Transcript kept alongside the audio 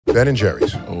Ben &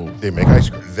 Jerry's. Oh. They make ice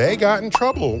cream. They got in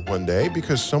trouble one day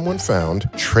because someone found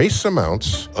trace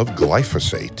amounts of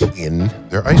glyphosate in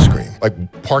their ice cream,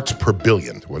 like parts per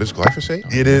billion. What is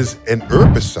glyphosate? It is an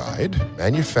herbicide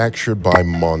manufactured by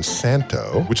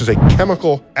Monsanto, which is a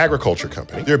chemical agriculture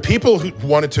company. There are people who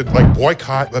wanted to like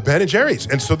boycott Ben & Jerry's.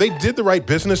 And so they did the right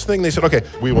business thing. They said, okay,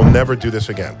 we will never do this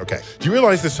again. Okay. Do you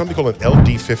realize there's something called an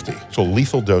LD50? So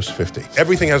lethal dose 50.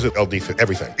 Everything has an LD50,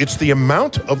 everything. It's the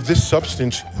amount of this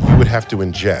substance you would have to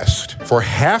ingest for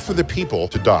half of the people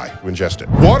to die who ingest it.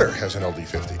 Water has an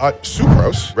LD50.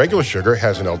 Sucrose, regular sugar,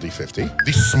 has an LD50.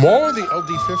 The smaller the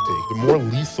LD50, the more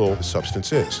lethal the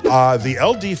substance is. The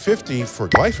LD50 for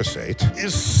glyphosate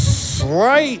is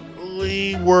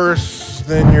slightly worse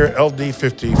than your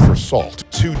LD50 for salt.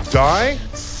 To die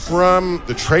from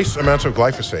the trace amounts of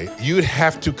glyphosate, you'd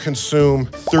have to consume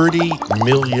 30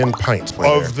 million pints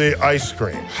of the ice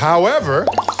cream. However,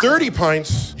 30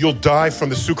 pints, you'll die from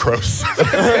the sucrose.